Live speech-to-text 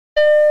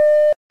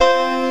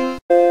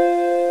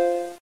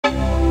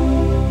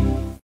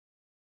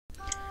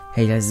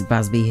Hey guys, it's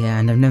Baz B here,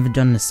 and I've never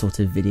done this sort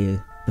of video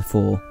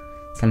before.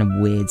 It's kind of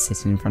weird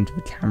sitting in front of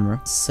a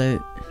camera.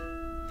 So,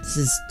 this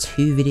is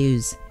 2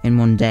 videos in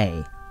one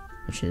day,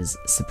 which is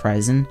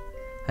surprising.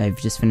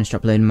 I've just finished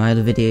uploading my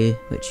other video,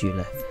 which you'll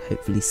have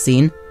hopefully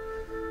seen.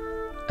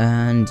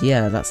 And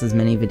yeah, that's as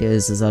many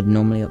videos as I'd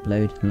normally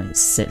upload in like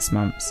 6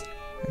 months.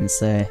 And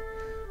so,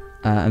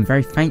 I'm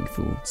very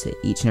thankful to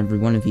each and every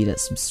one of you that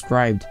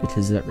subscribed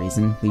because of that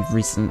reason. We've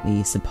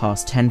recently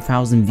surpassed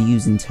 10,000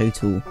 views in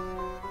total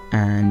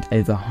and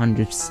over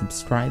 100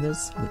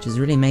 subscribers, which is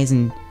really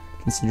amazing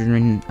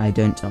considering I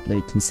don't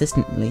upload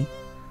consistently.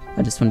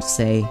 I just want to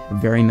say a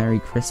very Merry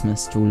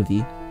Christmas to all of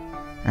you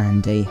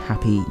and a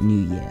Happy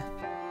New Year.